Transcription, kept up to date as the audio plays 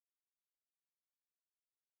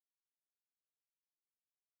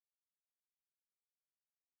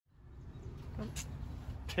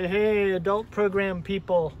Hey, adult program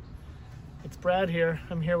people. It's Brad here.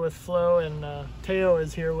 I'm here with Flo, and Teo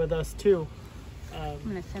is here with us too. I'm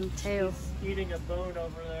gonna film Teo. He's eating a bone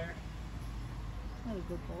over there. Oh,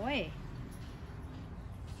 good boy.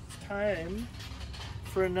 Time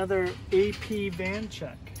for another AP van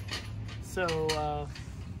check. So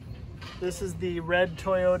this is the red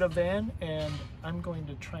Toyota van, and I'm going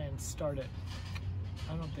to try and start it.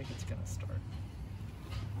 I don't think it's gonna start.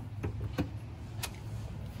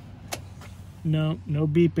 No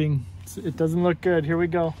beeping. It doesn't look good. Here we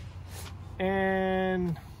go.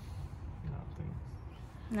 And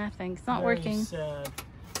Nothing. It's not very working. Sad.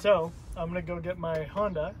 So I'm gonna go get my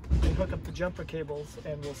Honda and hook up the jumper cables,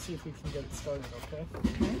 and we'll see if we can get it started. Okay.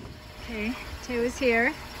 Okay. Teo is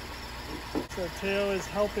here. So Teo is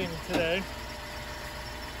helping today.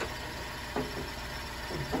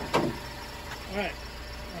 All right.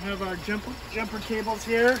 I have our jumper cables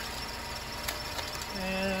here,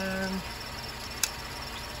 and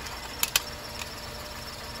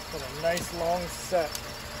got a nice long set.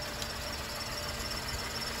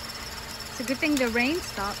 It's a good thing the rain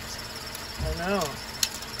stopped. I know.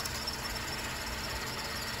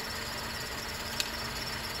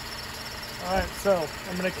 All right, so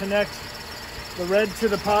I'm going to connect the red to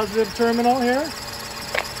the positive terminal here,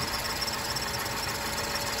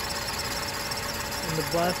 and the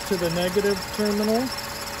black to the negative terminal.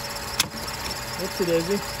 Whoopsie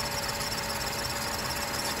daisy. These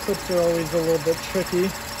clips are always a little bit tricky.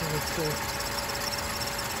 Let me see.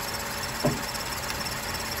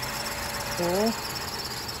 Cool.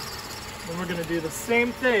 Then we're going to do the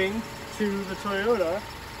same thing to the Toyota.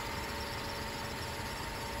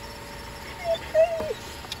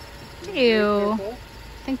 Teo. I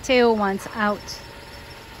think Teo wants out.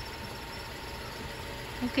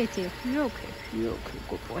 Okay, Teo. You're okay. You're okay,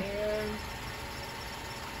 good boy. And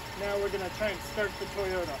now we're going to try and start the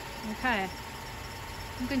Toyota. Okay.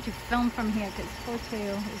 I'm going to film from here because poor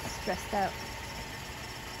Teo is stressed out.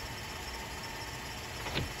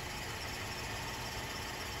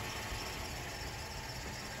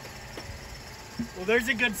 Well, there's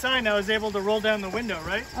a good sign. I was able to roll down the window,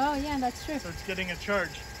 right? Oh, yeah, that's true. So it's getting a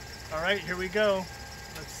charge. All right, here we go.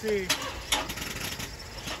 Let's see.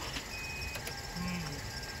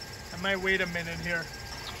 I might wait a minute here.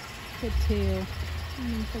 Good Teo.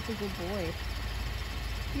 Such a good boy.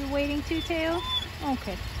 You're waiting too, Teo?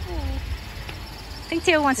 Okay. Oh. I think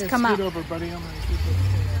Teo wants to come out. Scoot over, buddy. I'm gonna keep it.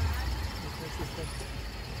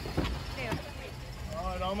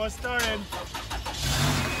 Oh, it almost started.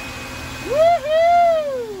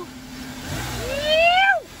 Woohoo!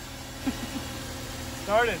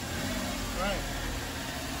 Started. All right.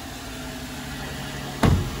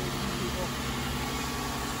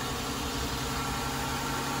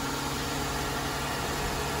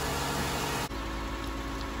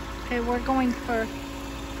 Okay, we're going for...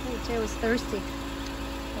 Oh, Teo is thirsty.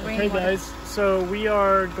 Okay, guys. So we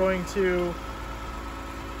are going to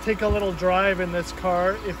take a little drive in this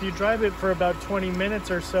car. If you drive it for about 20 minutes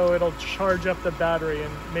or so, it'll charge up the battery,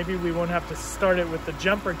 and maybe we won't have to start it with the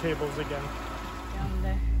jumper cables again. Down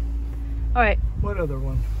there. All right. What other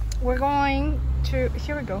one? We're going to...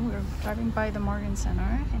 Here we go. We're driving by the Morgan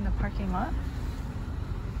Center in the parking lot.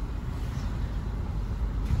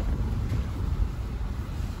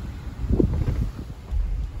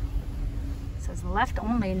 It says left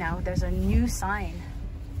only now. There's a new sign.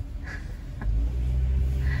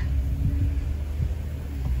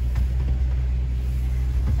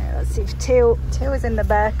 Let's see if Teo is in the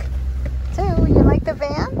back. Teo, you like the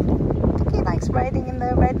van? I think he likes riding in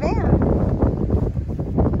the red van.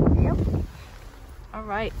 Yep. All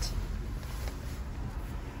right.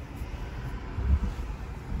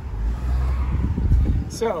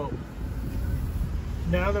 So,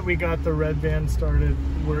 now that we got the red van started,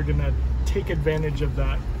 we're gonna take advantage of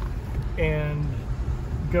that and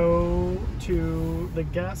go to the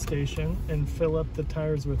gas station and fill up the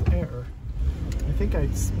tires with air. I think I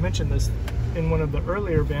mentioned this in one of the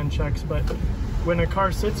earlier van checks, but when a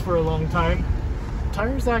car sits for a long time,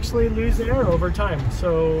 tires actually lose air over time.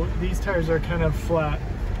 So these tires are kind of flat,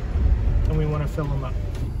 and we want to fill them up.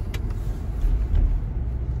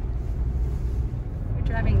 We're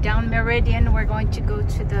driving down Meridian. We're going to go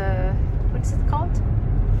to the... What's it called?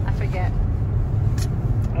 I forget.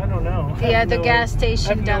 I don't know. Yeah, the gas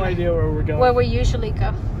station. I have no idea where we're going. Where we usually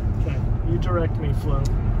go. Okay, you direct me, Flo.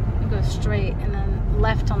 We go straight and then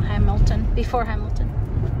left on Hamilton, before Hamilton.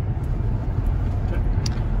 Okay.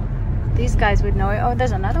 These guys would know it. Oh,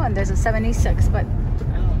 there's another one. There's a 76, but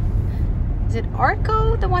is it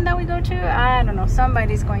Arco, the one that we go to? I don't know.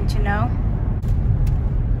 Somebody's going to know.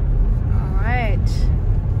 All right.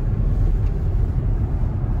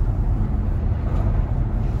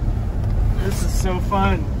 This is so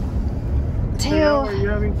fun. Teo, are you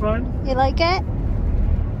having fun? You like it?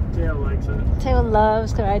 Teo likes it. Teo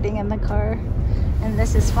loves riding in the car. And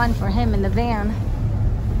this is fun for him in the van.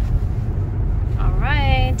 All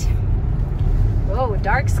right. Whoa,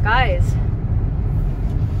 dark skies.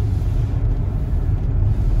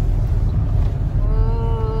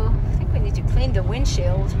 Oh, I think we need to clean the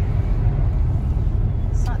windshield.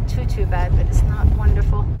 It's not too bad, but it's not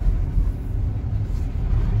wonderful.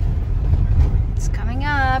 It's coming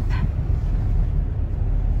up.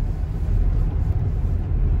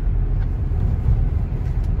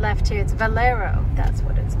 Left here, it's Valero. That's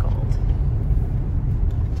what it's called.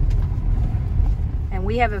 And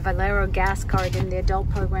we have a Valero gas card in the adult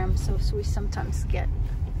program, so we sometimes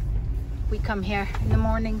we come here in the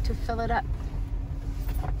morning to fill it up.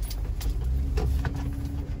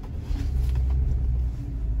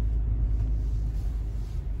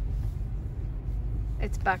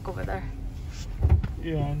 It's back over there.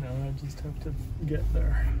 Yeah, I know. I just have to get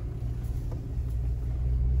there.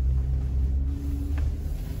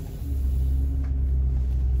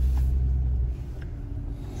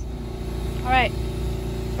 All right,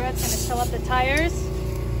 Brad's gonna fill up the tires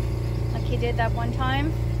like he did that one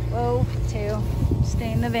time. Whoa, Teo,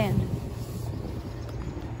 stay in the van.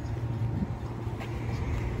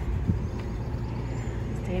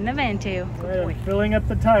 Stay in the van, Teo. All right, I'm filling up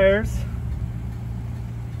the tires.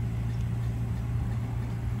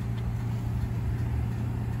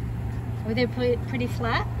 Were they pretty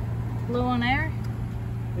flat? Low on air?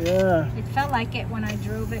 Yeah. It felt like it when I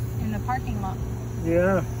drove it in the parking lot.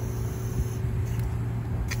 Yeah.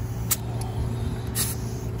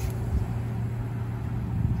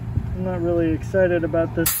 I'm not really excited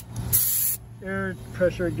about this air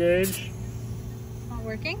pressure gauge. Not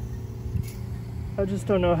working? I just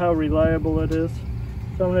don't know how reliable it is.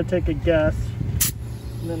 So I'm going to take a guess,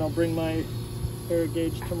 and then I'll bring my air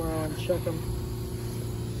gauge tomorrow and check them.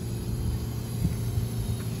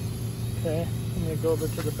 Okay, I'm going to go over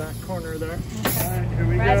to the back corner there. Okay. All right, here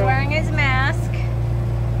we Brad's go. wearing his mask. There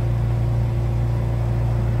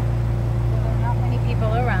are not many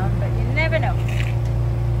people around, but you never know.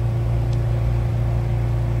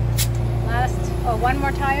 One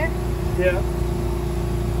more tire? Yeah.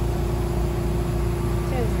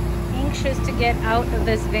 Teo's anxious to get out of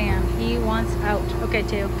this van. He wants out. Okay,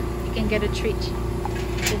 Teo, you can get a treat.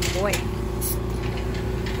 Good boy.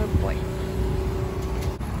 Good boy.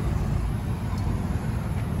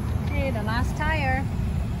 Okay, the last tire.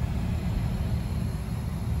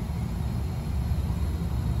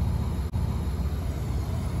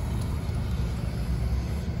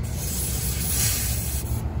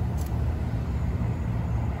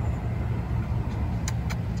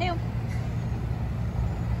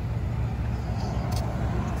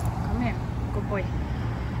 Come here, good boy.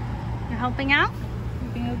 You're helping out?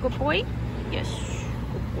 You're being a good boy? Yes,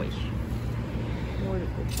 good boy. You're a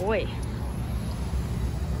good boy.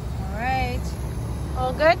 All right.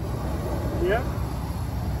 All good? Yeah.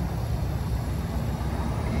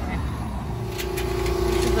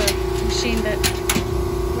 This is a machine that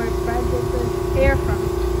where Brad gets the air from.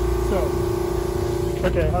 So,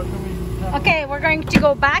 okay, how can we... Okay, we're going to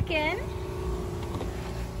go back in.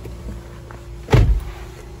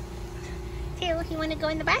 Teo, you want to go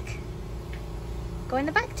in the back? Go in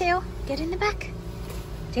the back, Teo. Get in the back.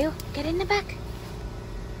 Teo, get in the back.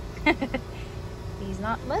 He's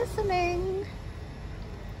not listening.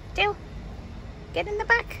 Teo, get in the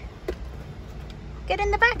back. Get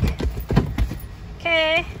in the back.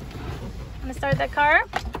 Okay. I'm gonna start the car.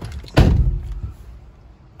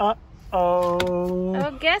 Uh-oh.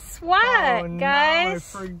 Oh, guess what, Oh,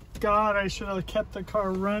 guys? No, I forgot. I should have kept the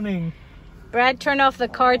car running. Brad turned off the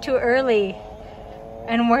car too early.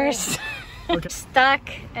 And we're Okay. stuck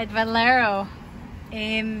at Valero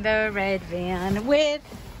in the red van with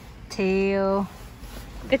Teo.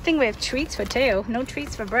 Good thing we have treats for Teo. No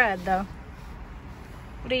treats for Brad, though.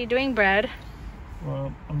 What are you doing, Brad?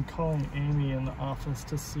 Well, I'm calling Amy in the office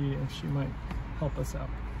to see if she might help us out.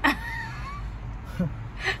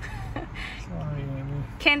 Sorry, Amy.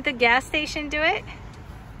 Can't the gas station do it?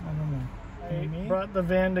 I don't know. I brought the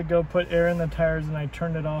van to go put air in the tires and I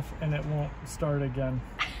turned it off and it won't start again.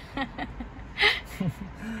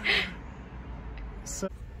 So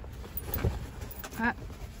I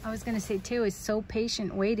was gonna say Teo is so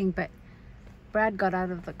patient waiting, but Brad got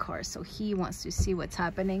out of the car, so he wants to see what's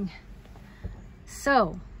happening.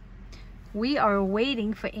 So we are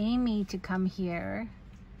waiting for Amy to come here,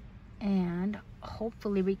 and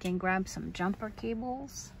hopefully we can grab some jumper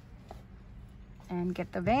cables and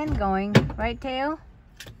get the van going. Right, Teo?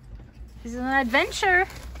 This is an adventure.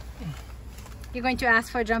 You're going to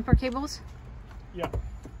ask for jumper cables? Yeah.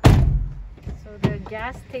 So the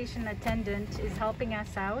gas station attendant is helping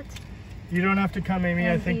us out. You don't have to come, Amy.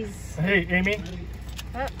 And I think. he's- Hey, Amy.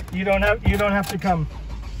 Oh, You don't have to come.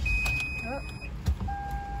 oh.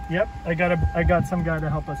 Yep. I got some guy to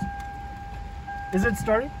help us. Is it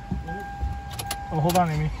starting? Oh, hold on,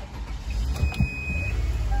 Amy.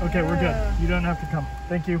 Okay, we're good. You don't have to come.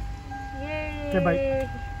 Thank you. Yay! Okay, bye.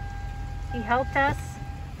 He helped us,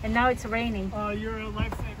 and now it's raining. Oh, you're a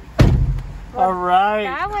lifesaver. All right.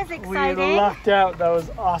 That was We exciting. lucked out. That was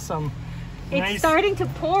awesome. It's starting to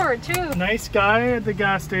pour too. Nice guy at the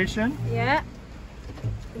gas station. Yeah.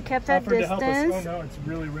 We kept our Offered to help us. distance. Oh no, it's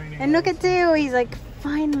really raining. And look at Theo. He's like,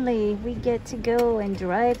 finally, we get to go and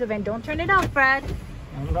drive the van. Don't turn it off, Brad.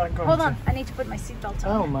 I'm not going Hold to. on. I need to put my seatbelt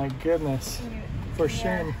on. Oh my goodness. For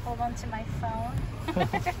shame. Hold on to my phone.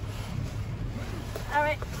 All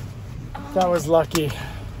right. Oh, That was lucky.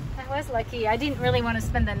 I was lucky. I didn't really want to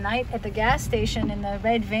spend the night at the gas station in the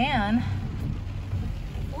red van.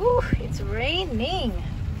 Ooh, it's raining.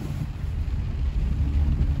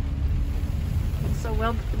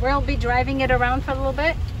 So we'll be driving it around for a little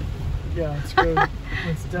bit. Yeah, let's go.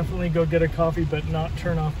 Let's definitely go get a coffee, but not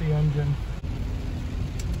turn off the engine.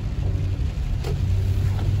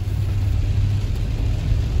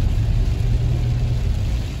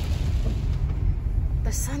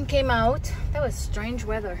 The sun came out. That was strange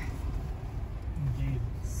weather. Indeed.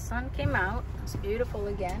 Sun came out. It's beautiful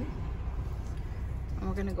again. And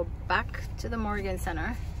we're gonna go back to the Morgan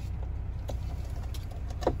Center.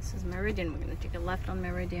 This is Meridian. We're gonna take a left on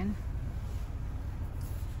Meridian.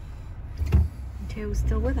 And Teo's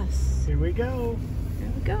still with us. Here we go. There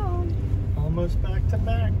we go. Almost back to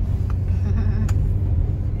back.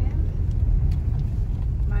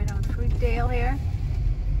 Right on Fruitdale here.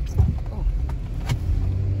 Oh.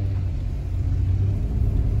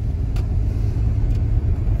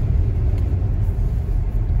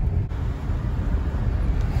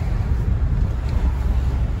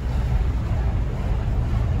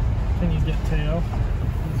 Can you get Teo?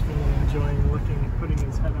 He's really enjoying putting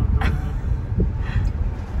his head out the window.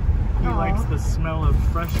 He Aw. likes the smell of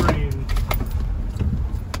fresh rain.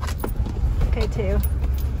 Okay, Teo.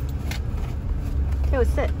 Teo,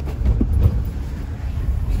 sit.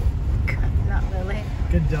 Not really.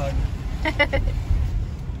 Good dog.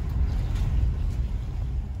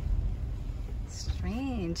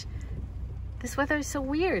 Strange. This weather is so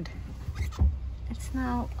weird. It's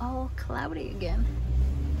now all cloudy again.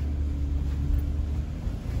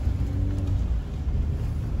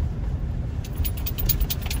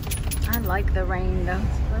 I like the rain though,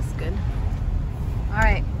 so that's good. All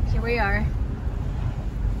right, here we are.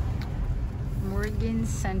 Morgan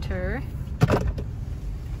Center.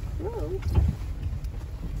 Whoa.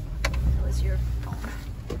 That was your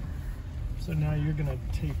phone. So now you're gonna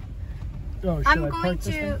take. Oh, should I'm I going park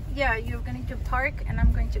this to, thing? yeah, you're going to park and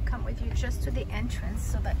I'm going to come with you just to the entrance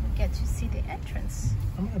so that we get to see the entrance.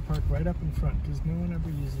 I'm gonna park right up in front because no one ever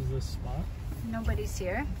uses this spot. Nobody's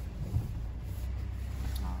here.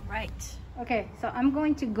 All right. Okay, so I'm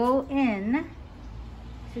going to go in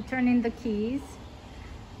to turn in the keys.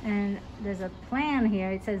 And there's a plan here.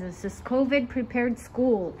 It says it's this COVID prepared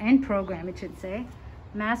school and program, it should say.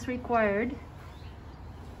 Mask required.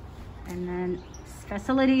 And then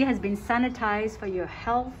facility has been sanitized for your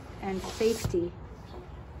health and safety.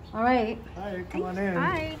 All right. Hi, come on in.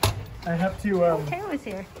 Hi. I have to. Teo is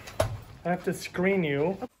here. I have to screen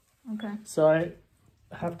you. Okay. So I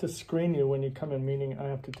have to screen you when you come in, meaning I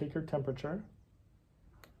have to take your temperature.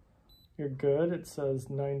 You're good. It says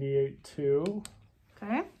 98.2.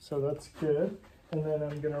 Okay. So that's good. And then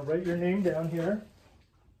I'm gonna write your name down here.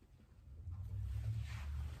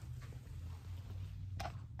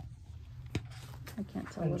 I can't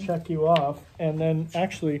tell. And what check you off. And then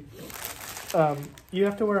actually, you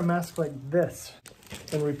have to wear a mask like this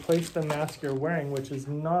and replace the mask you're wearing, which is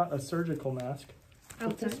not a surgical mask.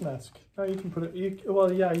 But this mask. Oh, you can put it.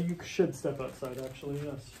 Well, yeah, you should step outside. Actually,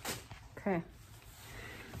 yes. Okay.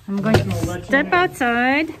 I'm going to step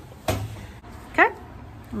outside. Okay.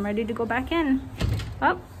 I'm ready to go back in.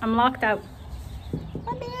 Oh, I'm locked out.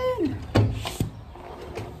 I'm in.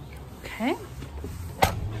 Okay.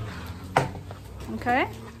 Okay.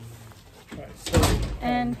 Right, so,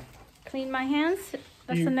 And clean my hands.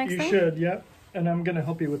 That's the next thing. You should, yep. And I'm going to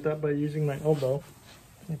help you with that by using my elbow.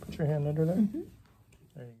 Can you put your hand under there? Mm-hmm.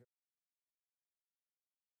 There you go.